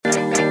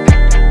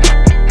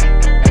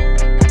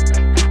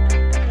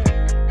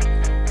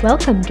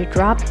Welcome to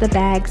Drop the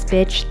Bags,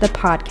 Bitch, the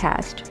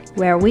podcast,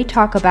 where we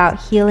talk about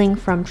healing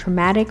from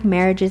traumatic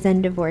marriages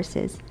and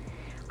divorces.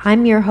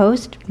 I'm your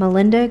host,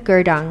 Melinda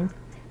Gerdung,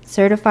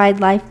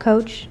 certified life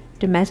coach,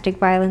 domestic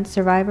violence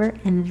survivor,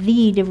 and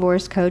the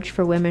divorce coach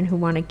for women who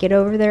want to get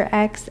over their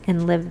ex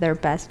and live their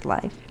best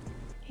life.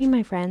 Hey,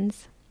 my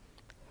friends.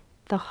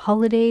 The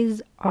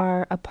holidays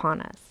are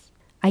upon us.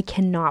 I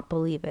cannot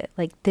believe it.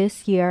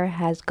 This year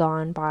has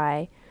gone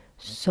by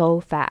so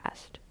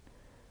fast.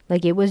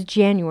 It was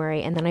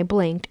January and then I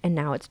blinked and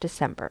now it's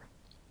December.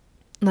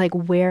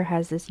 Where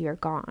has this year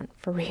gone,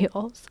 for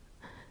reals?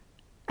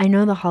 I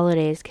know the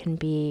holidays can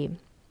be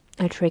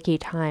a tricky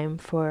time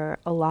for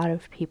a lot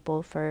of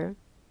people for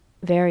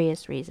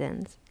various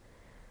reasons.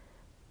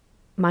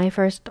 My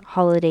first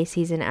holiday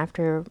season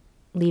after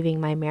leaving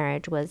my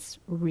marriage was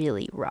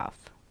really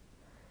rough.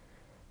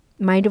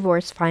 My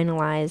divorce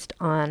finalized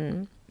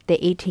on the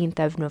 18th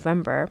of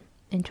November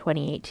in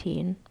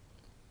 2018.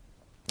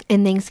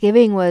 And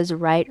Thanksgiving was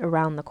right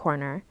around the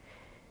corner.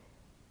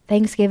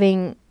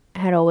 Thanksgiving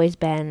had always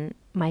been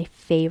my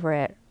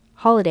favorite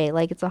holiday.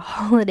 It's a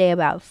holiday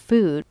about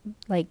food.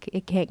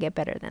 It can't get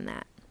better than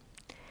that.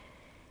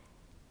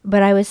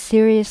 But I was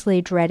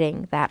seriously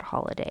dreading that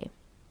holiday.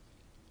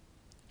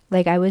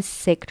 I was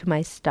sick to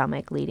my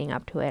stomach leading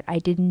up to it. I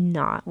did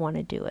not want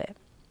to do it.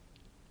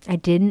 I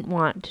didn't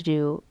want to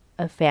do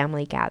a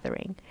family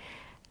gathering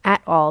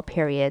at all,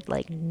 period.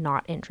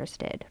 Not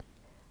interested.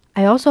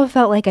 I also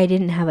felt like I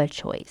didn't have a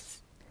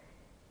choice,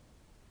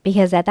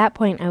 because at that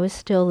point I was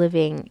still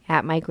living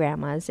at my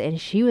grandma's and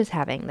she was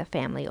having the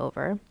family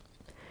over.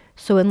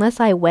 So unless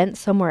I went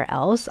somewhere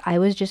else, I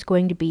was just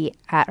going to be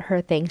at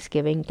her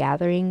Thanksgiving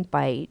gathering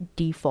by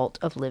default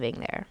of living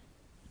there.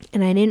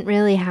 And I didn't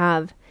really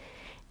have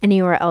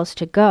anywhere else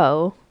to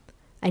go.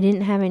 I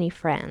didn't have any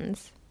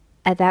friends.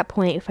 At that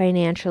point,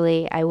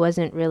 financially, I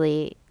wasn't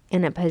really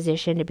in a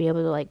position to be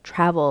able to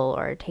travel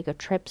or take a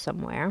trip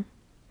somewhere.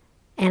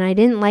 And I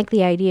didn't like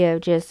the idea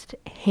of just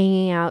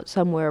hanging out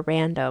somewhere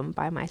random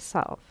by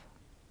myself.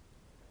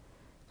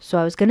 So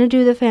I was going to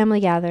do the family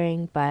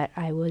gathering, but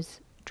I was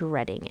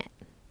dreading it.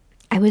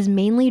 I was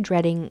mainly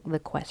dreading the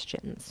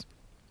questions.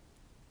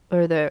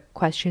 Or the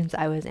questions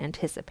I was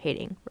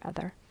anticipating,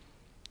 rather.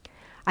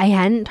 I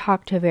hadn't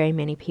talked to very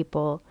many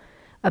people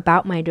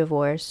about my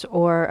divorce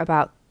or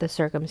about the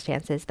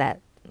circumstances that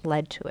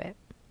led to it.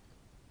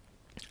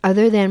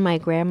 Other than my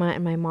grandma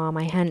and my mom,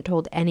 I hadn't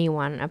told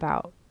anyone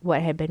about what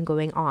had been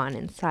going on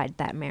inside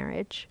that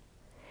marriage.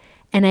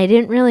 And I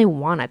didn't really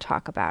want to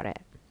talk about it.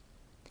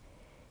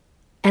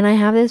 And I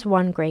have this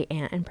one great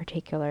aunt in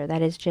particular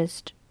that is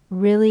just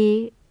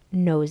really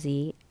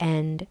nosy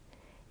and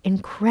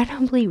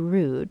incredibly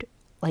rude,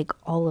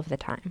 all of the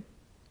time.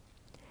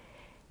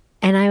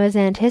 And I was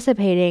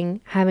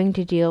anticipating having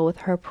to deal with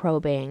her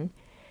probing.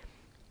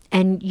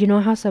 And you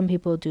know how some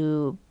people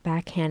do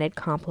backhanded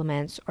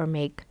compliments or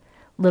make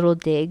little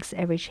digs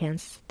every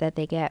chance that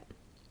they get?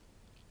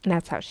 And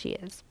that's how she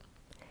is.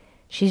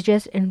 She's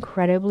just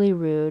incredibly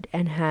rude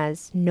and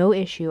has no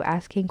issue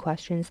asking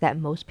questions that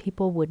most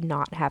people would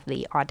not have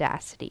the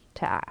audacity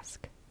to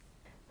ask.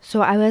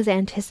 So I was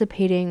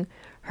anticipating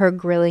her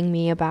grilling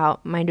me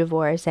about my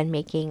divorce and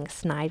making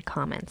snide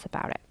comments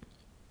about it.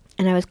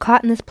 And I was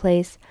caught in this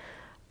place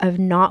of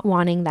not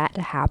wanting that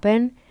to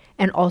happen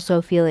and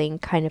also feeling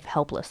kind of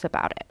helpless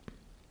about it.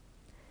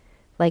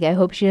 I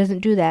hope she doesn't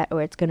do that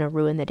or it's going to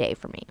ruin the day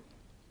for me.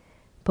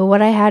 But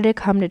what I had to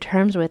come to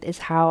terms with is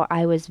how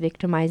I was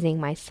victimizing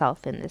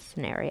myself in this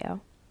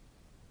scenario.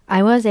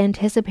 I was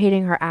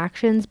anticipating her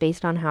actions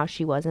based on how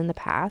she was in the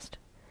past,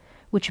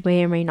 which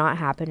may or may not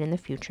happen in the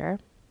future.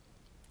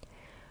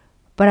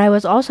 But I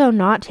was also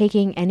not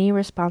taking any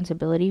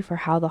responsibility for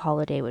how the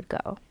holiday would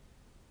go.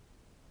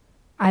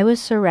 I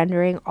was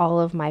surrendering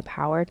all of my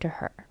power to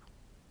her.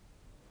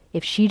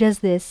 If she does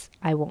this,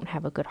 I won't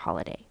have a good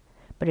holiday.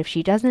 But if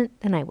she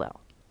doesn't, then I will.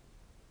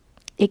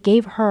 It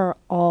gave her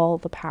all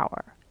the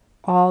power,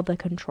 all the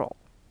control.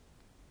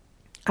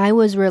 I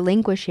was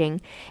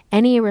relinquishing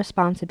any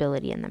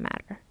responsibility in the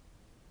matter.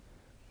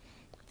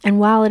 And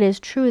while it is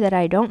true that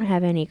I don't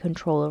have any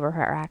control over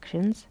her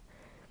actions,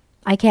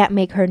 I can't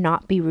make her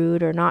not be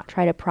rude or not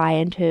try to pry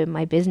into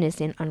my business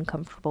in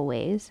uncomfortable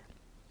ways.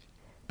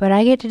 But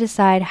I get to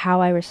decide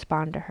how I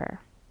respond to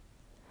her.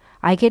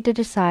 I get to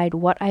decide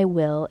what I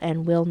will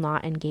and will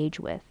not engage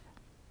with.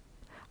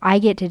 I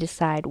get to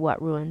decide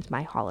what ruins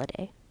my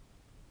holiday.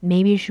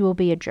 Maybe she will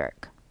be a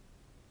jerk.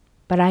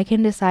 But I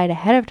can decide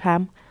ahead of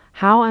time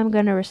how I'm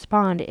going to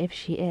respond if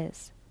she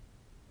is.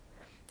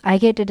 I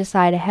get to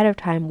decide ahead of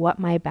time what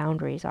my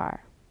boundaries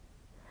are.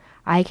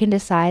 I can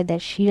decide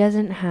that she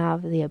doesn't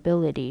have the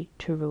ability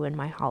to ruin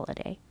my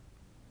holiday.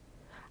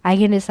 I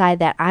can decide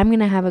that I'm going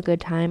to have a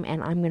good time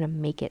and I'm going to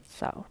make it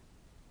so.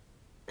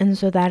 And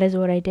so that is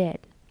what I did.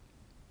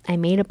 I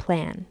made a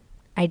plan.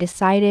 I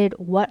decided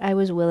what I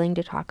was willing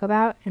to talk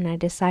about, and I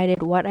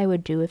decided what I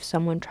would do if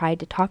someone tried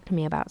to talk to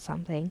me about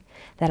something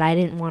that I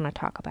didn't want to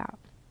talk about.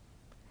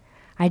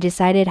 I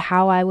decided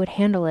how I would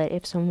handle it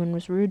if someone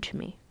was rude to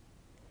me.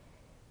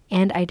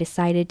 And I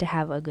decided to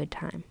have a good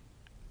time.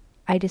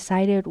 I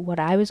decided what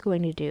I was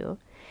going to do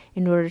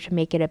in order to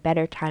make it a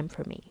better time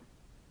for me.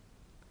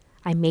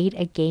 I made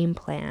a game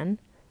plan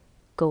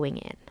going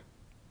in,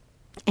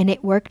 and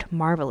it worked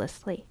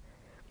marvelously.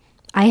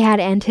 I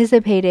had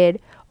anticipated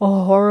a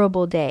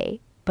horrible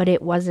day, but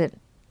it wasn't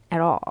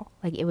at all.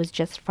 Like, it was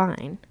just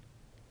fine.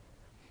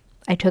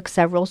 I took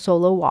several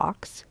solo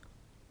walks.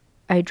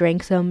 I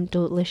drank some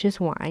delicious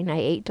wine. I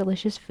ate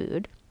delicious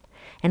food.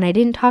 And I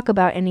didn't talk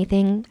about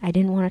anything I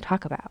didn't want to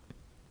talk about.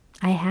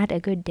 I had a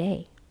good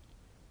day.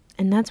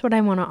 And that's what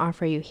I want to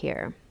offer you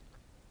here.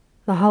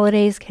 The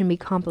holidays can be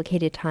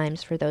complicated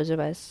times for those of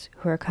us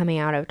who are coming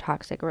out of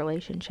toxic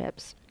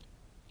relationships.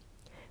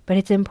 But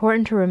it's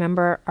important to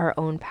remember our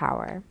own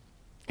power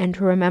and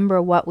to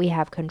remember what we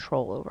have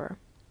control over,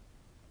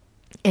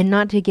 and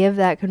not to give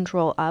that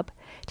control up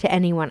to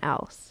anyone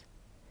else,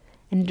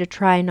 and to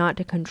try not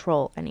to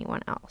control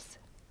anyone else.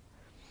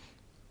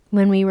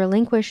 When we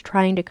relinquish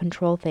trying to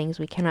control things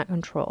we cannot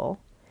control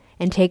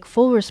and take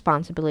full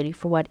responsibility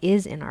for what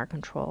is in our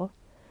control,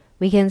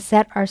 we can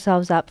set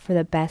ourselves up for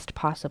the best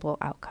possible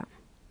outcome.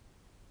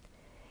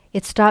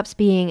 It stops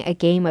being a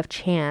game of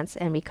chance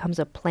and becomes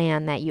a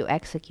plan that you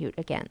execute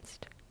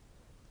against.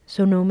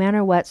 So no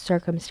matter what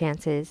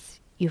circumstances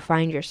you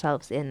find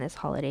yourselves in this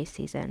holiday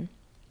season,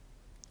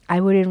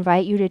 I would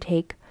invite you to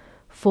take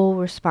full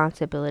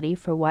responsibility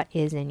for what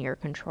is in your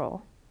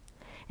control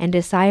and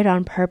decide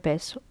on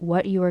purpose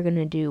what you are going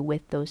to do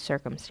with those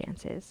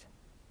circumstances.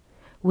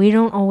 We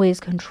don't always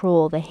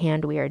control the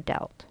hand we are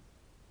dealt,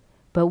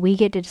 but we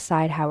get to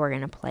decide how we're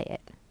going to play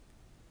it.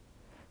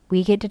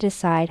 We get to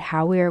decide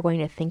how we are going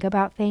to think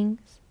about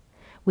things.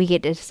 We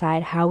get to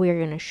decide how we are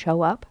going to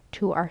show up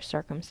to our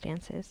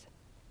circumstances.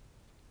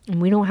 And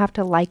we don't have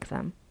to like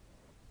them.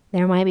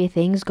 There might be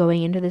things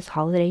going into this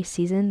holiday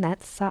season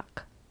that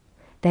suck,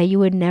 that you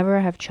would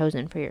never have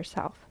chosen for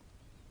yourself.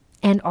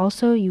 And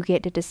also, you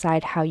get to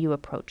decide how you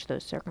approach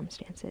those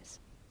circumstances.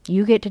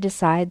 You get to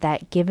decide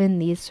that given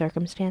these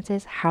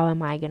circumstances, how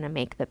am I going to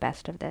make the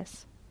best of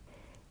this?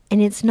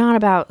 And it's not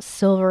about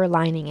silver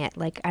lining it.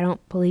 Like, I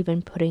don't believe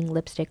in putting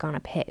lipstick on a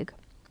pig.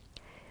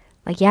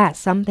 Like, yeah,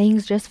 some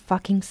things just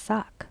fucking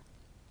suck.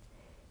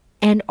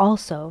 And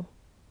also,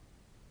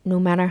 no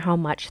matter how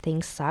much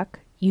things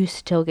suck, you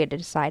still get to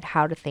decide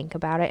how to think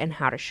about it and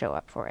how to show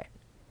up for it.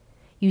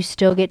 You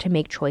still get to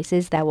make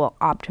choices that will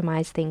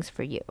optimize things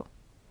for you.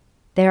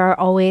 There are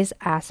always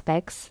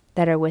aspects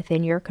that are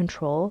within your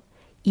control,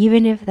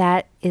 even if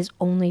that is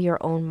only your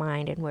own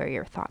mind and where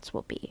your thoughts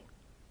will be.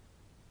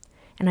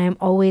 And I am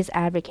always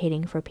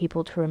advocating for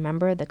people to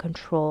remember the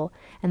control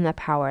and the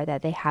power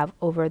that they have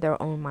over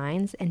their own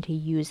minds and to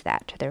use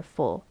that to their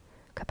full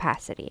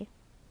capacity.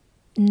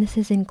 And this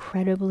is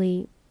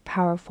incredibly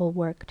powerful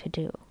work to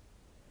do.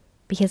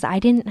 Because I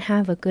didn't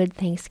have a good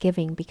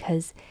Thanksgiving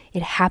because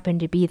it happened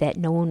to be that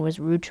no one was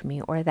rude to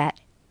me or that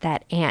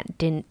aunt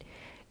didn't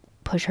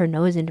push her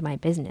nose into my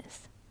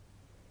business.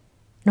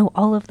 No,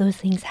 all of those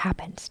things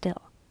happened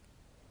still.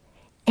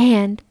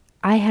 And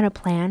I had a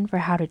plan for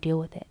how to deal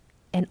with it.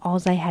 And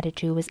all I had to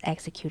do was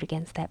execute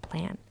against that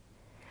plan.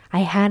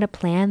 I had a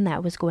plan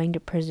that was going to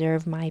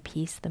preserve my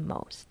peace the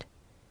most.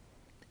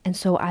 And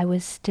so I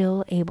was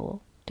still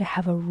able to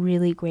have a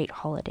really great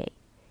holiday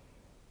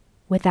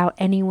without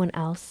anyone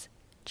else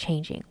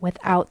changing,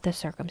 without the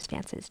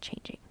circumstances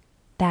changing.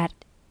 That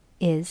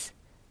is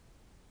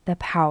the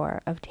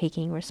power of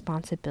taking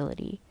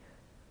responsibility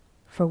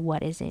for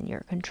what is in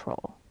your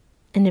control.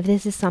 And if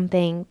this is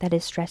something that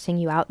is stressing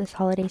you out this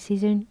holiday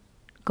season,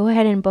 go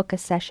ahead and book a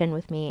session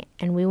with me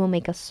and we will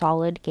make a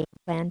solid game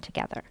plan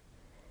together.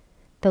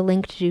 The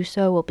link to do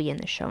so will be in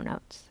the show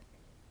notes.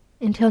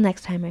 Until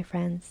next time, my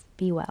friends,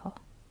 be well.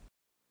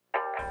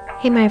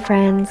 Hey, my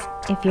friends,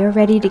 if you're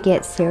ready to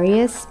get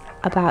serious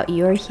about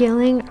your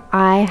healing,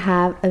 I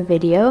have a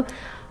video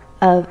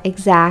of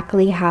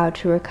exactly how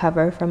to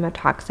recover from a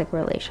toxic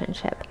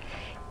relationship.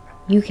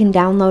 You can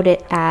download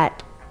it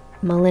at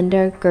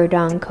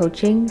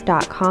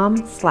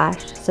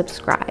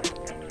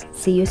melindagurdongcoaching.com/subscribe.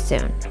 See you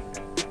soon.